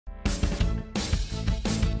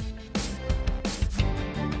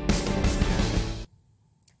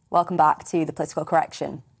Welcome back to The Political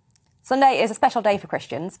Correction. Sunday is a special day for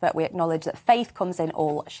Christians, but we acknowledge that faith comes in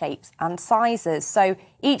all shapes and sizes. So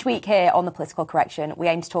each week here on The Political Correction, we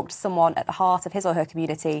aim to talk to someone at the heart of his or her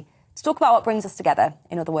community to talk about what brings us together,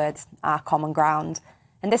 in other words, our common ground.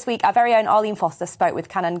 And this week, our very own Arlene Foster spoke with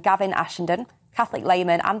Canon Gavin Ashenden, Catholic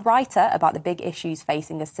layman and writer, about the big issues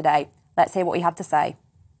facing us today. Let's hear what he had to say.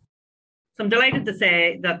 So I'm delighted to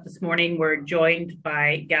say that this morning we're joined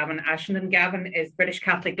by Gavin Ashenden. Gavin is British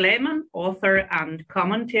Catholic layman, author and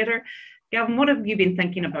commentator. Gavin, what have you been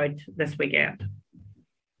thinking about this weekend?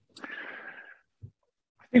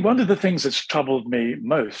 I think one of the things that's troubled me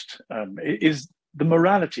most is the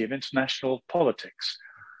morality of international politics,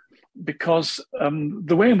 because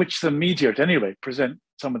the way in which the media, at any rate, present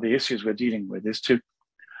some of the issues we're dealing with is to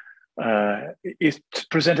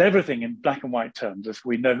present everything in black and white terms, as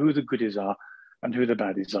we know who the goodies are and who the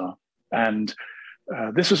baddies are. And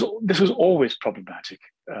this was always problematic.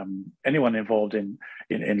 Anyone involved in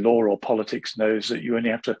law or politics knows that you only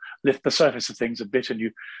have to lift the surface of things a bit and you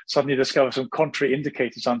suddenly discover some contrary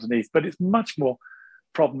indicators underneath. But it's much more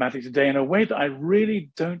problematic today in a way that I really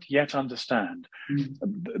don't yet understand.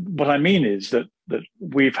 What I mean is that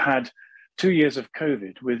we've had 2 years of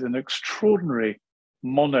COVID with an extraordinary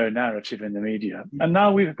mono-narrative in the media. And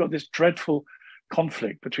now we've got this dreadful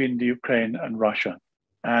conflict between the Ukraine and Russia.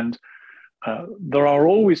 And there are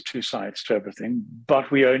always two sides to everything, but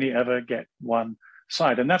we only ever get one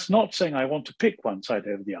side. And that's not saying I want to pick one side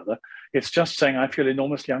over the other. It's just saying I feel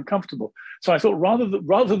enormously uncomfortable. So I thought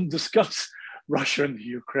rather than discuss Russia and the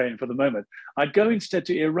Ukraine for the moment, I'd go instead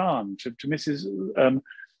to Iran, to Mrs.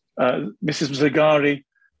 Zaghari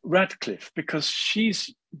Ratcliffe, because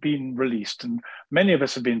she's been released and many of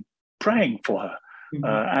us have been praying for her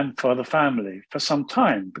and for the family for some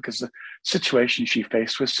time, because the situation she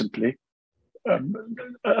faced was simply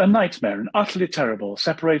a nightmare and utterly terrible,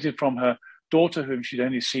 separated from her daughter, whom she'd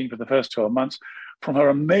only seen for the first 12 months, from her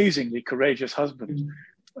amazingly courageous husband.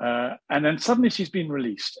 And then suddenly she's been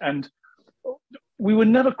released. And we were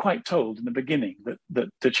never quite told in the beginning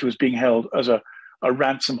that she was being held as a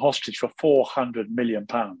ransom hostage for £400 million.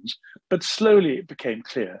 But slowly it became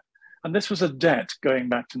clear. And this was a debt going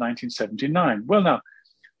back to 1979. Well, now,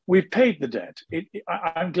 we've paid the debt.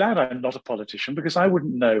 I'm glad I'm not a politician, because I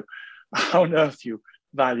wouldn't know how on earth you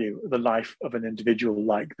value the life of an individual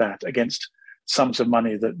like that against sums of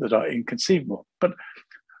money that are inconceivable. But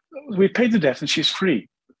we've paid the debt and she's free.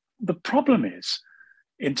 The problem is,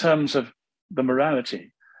 in terms of the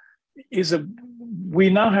morality, is that we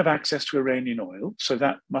now have access to Iranian oil, so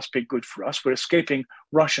that must be good for us. We're escaping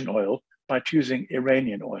Russian oil by choosing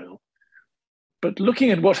Iranian oil. But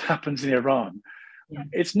looking at what happens in Iran,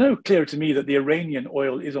 it's no clearer to me that the Iranian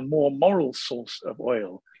oil is a more moral source of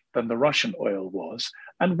oil than the Russian oil was.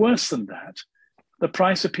 And worse than that, the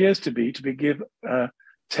price appears to be give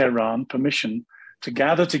Tehran permission to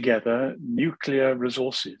gather together nuclear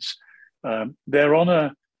resources.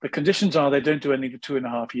 The conditions are they don't do anything for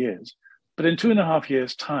 2.5 years. But in 2.5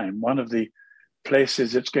 years' time, one of the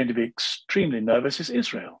places that's going to be extremely nervous is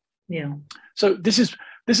Israel. Yeah. So this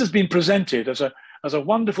has been presented as a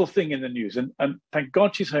wonderful thing in the news, and thank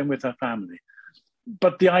God she's home with her family.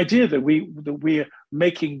 But the idea that we're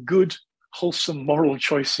making good, wholesome moral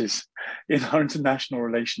choices in our international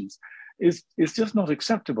relations is just not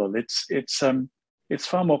acceptable. It's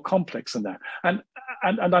far more complex than that. And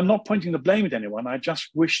I'm not pointing the blame at anyone. I just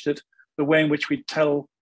wish that the way in which we tell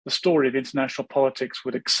the story of international politics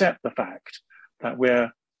would accept the fact that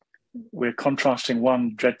we're contrasting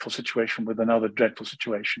one dreadful situation with another dreadful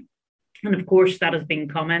situation. And of course, that has been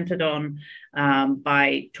commented on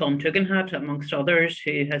by Tom Tugendhat, amongst others,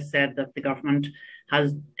 who has said that the government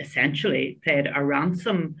has essentially paid a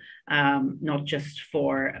ransom, not just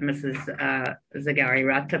for Mrs. Zaghari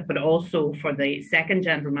Ratcliffe, but also for the second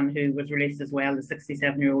gentleman who was released as well, the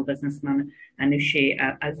 67-year-old businessman,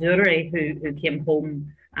 Anousheh Azzouri, who came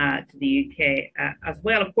home to the UK as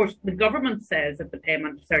well. Of course, the government says that the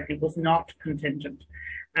payment certainly was not contingent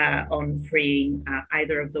on freeing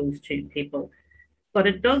either of those two people. But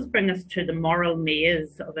it does bring us to the moral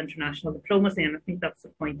maze of international diplomacy, and I think that's the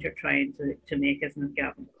point you're trying to make, isn't it,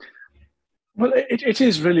 Gavin? Well, it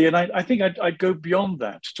is really, and I think I'd go beyond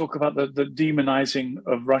that to talk about the demonizing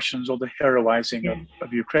of Russians or the heroizing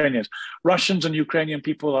of Ukrainians. Russians and Ukrainian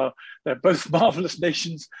people they're both marvelous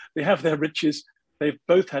nations. They have their riches. They've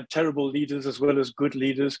both had terrible leaders as well as good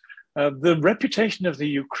leaders. The reputation of the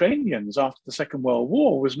Ukrainians after the Second World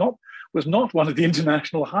War was not one of the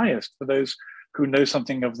international highest for those who know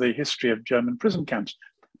something of the history of German prison camps.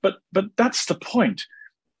 But that's the point.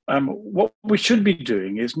 What we should be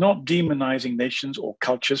doing is not demonizing nations or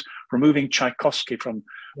cultures, removing Tchaikovsky from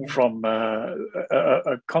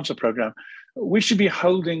a concert program. We should be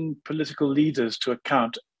holding political leaders to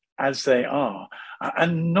account as they are,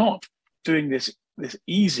 and not doing this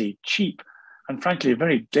easy, cheap, and frankly, a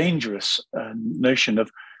very dangerous notion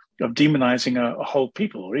of demonizing a whole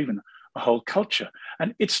people or even a whole culture.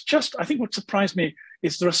 And it's just, I think what surprised me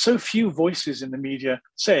is there are so few voices in the media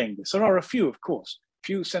saying this. There are a few, of course,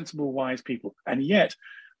 few sensible, wise people. And yet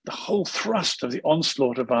the whole thrust of the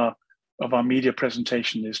onslaught of our media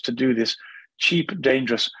presentation is to do this cheap,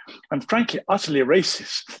 dangerous, and frankly, utterly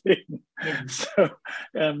racist thing. Yeah. So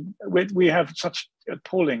we have such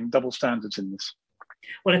appalling double standards in this.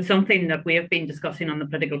 Well, it's something that we have been discussing on the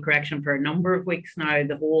Political Correction for a number of weeks now,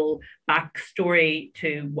 the whole backstory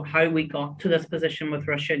to how we got to this position with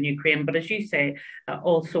Russia and Ukraine. But as you say,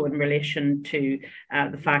 also in relation to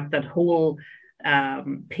the fact that whole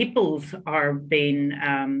peoples are being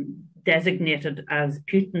designated as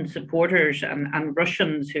Putin supporters, and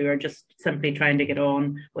Russians who are just simply trying to get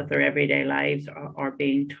on with their everyday lives are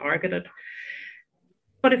being targeted.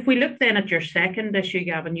 But if we look then at your second issue,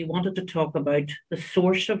 Gavin, you wanted to talk about the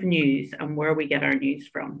source of news and where we get our news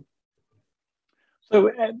from.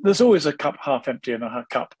 So there's always a cup half empty and a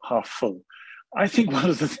cup half full. I think one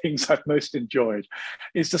of the things I've most enjoyed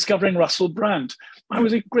is discovering Russell Brand. I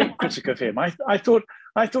was a great critic of him. I thought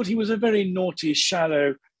he was a very naughty,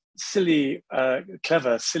 shallow, silly,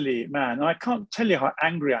 clever, silly man. And I can't tell you how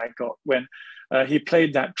angry I got when he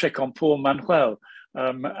played that trick on poor Manuel.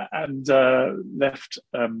 And left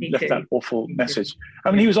that awful message.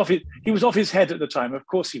 I mean, he was off his head at the time. Of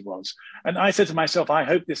course he was. And I said to myself, I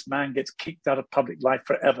hope this man gets kicked out of public life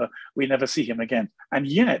forever. We never see him again. And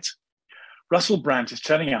yet, Russell Brand is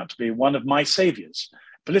turning out to be one of my saviors,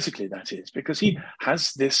 politically that is, because he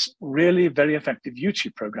has this really very effective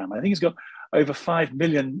YouTube program. I think he's got over 5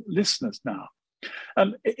 million listeners now.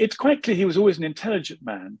 It's quite clear he was always an intelligent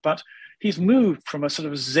man, but he's moved from a sort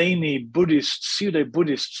of zany Buddhist,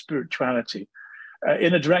 pseudo-Buddhist spirituality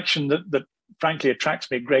in a direction that frankly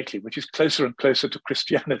attracts me greatly, which is closer and closer to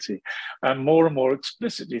Christianity, and more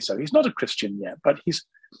explicitly so. He's not a Christian yet, but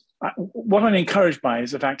what I'm encouraged by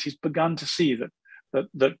is the fact he's begun to see that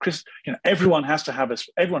everyone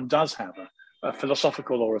does have a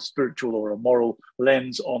philosophical or a spiritual or a moral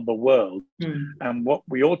lens on the world. And what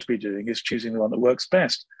we ought to be doing is choosing the one that works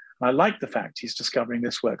best. And I like the fact he's discovering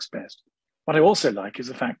this works best. What I also like is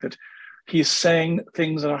the fact that he's saying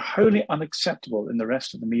things that are wholly unacceptable in the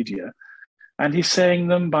rest of the media. And he's saying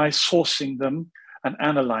them by sourcing them and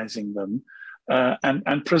analyzing them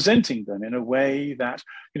and presenting them in a way that,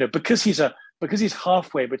 because he's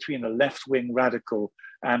halfway between a left-wing radical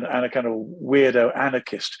and a kind of weirdo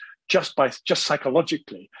anarchist, just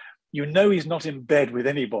psychologically, he's not in bed with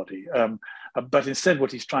anybody. But instead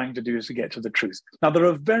what he's trying to do is to get to the truth. Now, there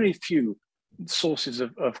are very few sources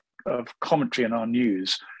of commentary in our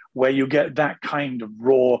news where you get that kind of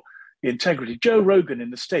raw integrity. Joe Rogan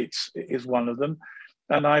in the States is one of them.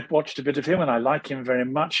 And I've watched a bit of him and I like him very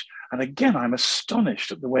much. And again, I'm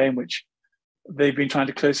astonished at the way in which they've been trying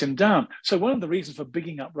to close him down. So one of the reasons for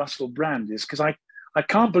bigging up Russell Brand is because I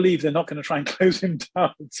can't believe they're not going to try and close him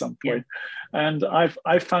down at some point. Yeah. And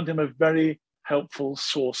I've found him a very helpful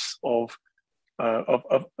source of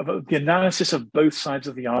the analysis of both sides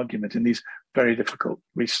of the argument in these very difficult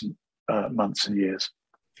recent months and years.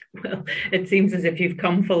 Well, it seems as if you've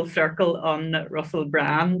come full circle on Russell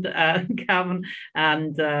Brand, Gavin,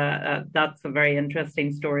 and that's a very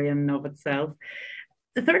interesting story in and of itself.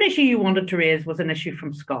 The third issue you wanted to raise was an issue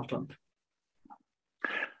from Scotland.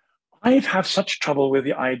 I've had such trouble with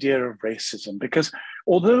the idea of racism because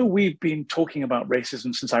although we've been talking about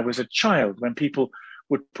racism since I was a child, when people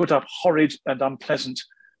would put up horrid and unpleasant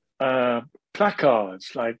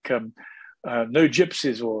placards like no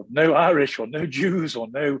gypsies or no Irish or no Jews or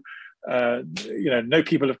no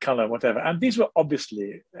people of color, whatever. And these were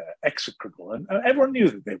obviously execrable and everyone knew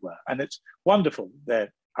that they were. And it's wonderful they've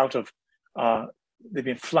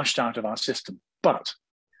been flushed out of our system. But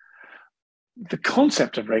the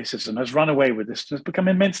concept of racism has run away with this and has become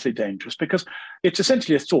immensely dangerous because it's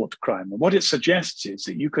essentially a thought crime. And what it suggests is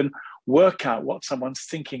that you can work out what someone's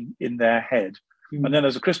thinking in their head. And then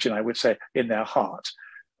as a Christian, I would say in their heart,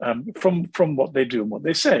 from what they do and what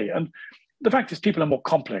they say. And the fact is people are more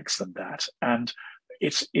complex than that. And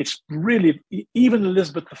it's really, even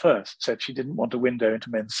Elizabeth I said she didn't want a window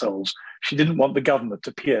into men's souls. She didn't want the government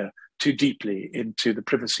to peer too deeply into the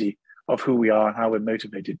privacy of who we are and how we're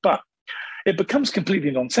motivated. But it becomes completely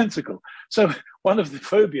nonsensical. So one of the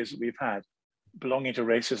phobias that we've had belonging to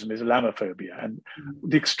racism is Islamophobia. And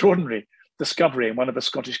the discovery in one of the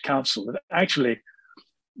Scottish council that actually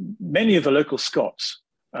many of the local Scots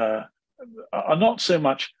are not so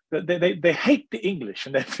much that they hate the English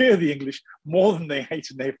and they fear the English more than they hate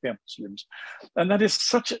and they fear Muslims, and that is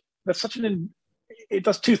it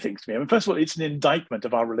does two things to me. I mean, first of all, it's an indictment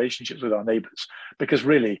of our relationships with our neighbours, because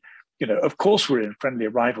really, of course we're in friendly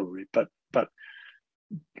rivalry, but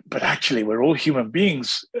actually we're all human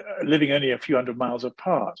beings living only a few hundred miles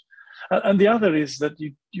apart. And the other is that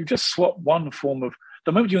you just swap one form of,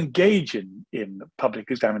 the moment you engage in public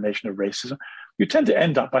examination of racism, you tend to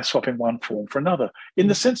end up by swapping one form for another, in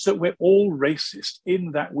the sense that we're all racist,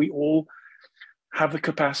 in that we all have the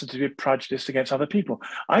capacity to be prejudiced against other people.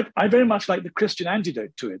 I very much like the Christian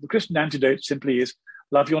antidote to it. The Christian antidote simply is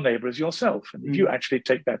love your neighbor as yourself. And if you actually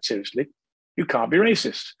take that seriously, you can't be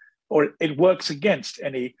racist, or it works against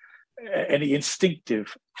any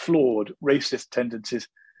instinctive, flawed, racist tendencies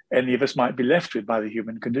any of us might be left with by the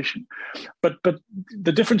human condition. But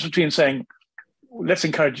the difference between saying, let's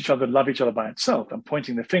encourage each other to love each other by itself, and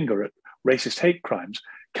pointing the finger at racist hate crimes,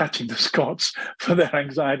 catching the Scots for their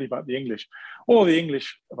anxiety about the English, or the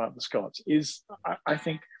English about the Scots, is, I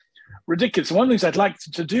think, ridiculous. One of the things I'd like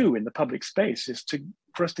to do in the public space is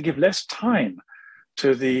for us to give less time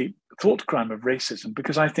to the thought crime of racism,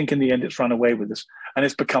 because I think in the end it's run away with us and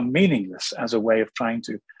it's become meaningless as a way of trying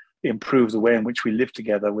to improve the way in which we live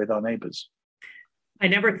together with our neighbours. I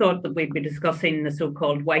never thought that we'd be discussing the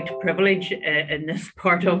so-called white privilege in this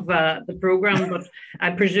part of the programme, but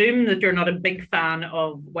I presume that you're not a big fan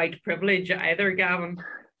of white privilege either, Gavin.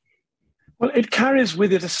 Well, it carries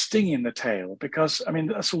with it a sting in the tail, because, I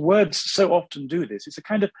mean, words so often do this. It's a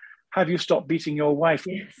kind of, have you stopped beating your wife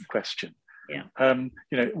question. Yeah.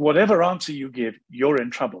 Whatever answer you give, you're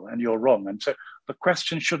in trouble and you're wrong. And so the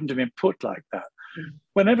question shouldn't have been put like that.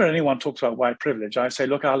 Whenever anyone talks about white privilege, I say,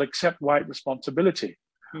 look, I'll accept white responsibility.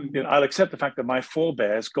 I'll accept the fact that my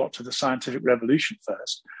forebears got to the scientific revolution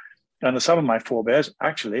first. And some of my forebears,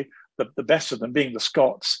 actually, the best of them being the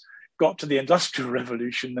Scots, got to the industrial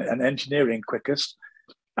revolution and engineering quickest.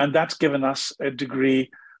 And that's given us a degree,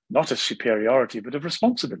 not of superiority, but of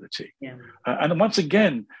responsibility. Yeah. And once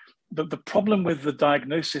again, the problem with the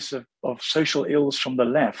diagnosis of social ills from the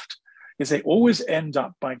left is they always end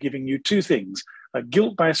up by giving you two things: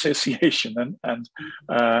 guilt by association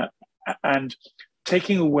and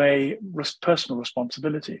taking away personal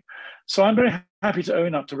responsibility. So I'm very happy to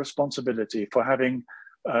own up to responsibility for having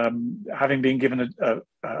been given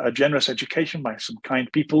a generous education by some kind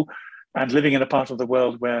people and living in a part of the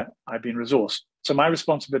world where I've been resourced. So my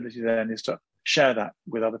responsibility then is to share that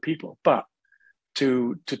with other people. But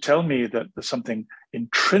to tell me that there's something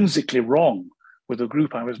intrinsically wrong with the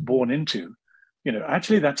group I was born into,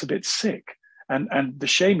 actually that's a bit sick. And the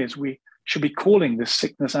shame is we should be calling this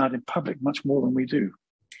sickness out in public much more than we do.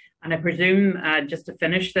 And I presume, just to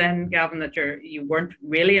finish then, Gavin, that you weren't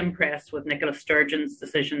really impressed with Nicola Sturgeon's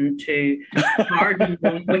decision to pardon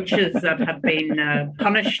the witches that had been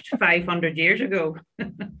punished 500 years ago.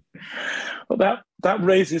 Well, that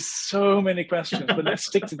raises so many questions, but let's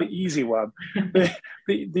stick to the easy one.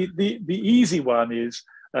 The easy one is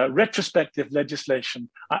retrospective legislation.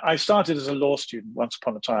 I started as a law student once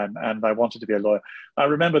upon a time, and I wanted to be a lawyer. I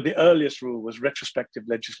remember the earliest rule was retrospective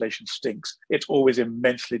legislation stinks. It's always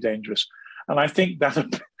immensely dangerous. And I think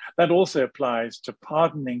that also applies to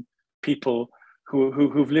pardoning people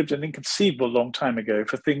who've lived an inconceivable long time ago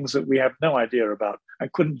for things that we have no idea about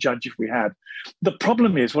and couldn't judge if we had. The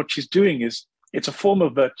problem is what she's doing is it's a form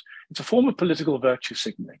of political virtue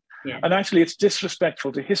signaling. Yeah. And actually it's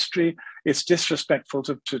disrespectful to history, it's disrespectful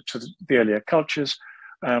to the earlier cultures.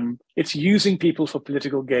 It's using people for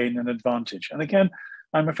political gain and advantage. And again,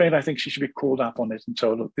 I'm afraid I think she should be called up on it and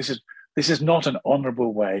told, look, this is not an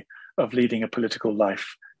honourable way of leading a political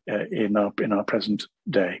life in our present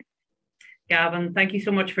day. Gavin, thank you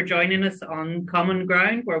so much for joining us on Common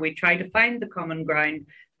Ground, where we try to find the common ground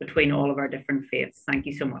between all of our different faiths. Thank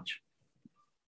you so much.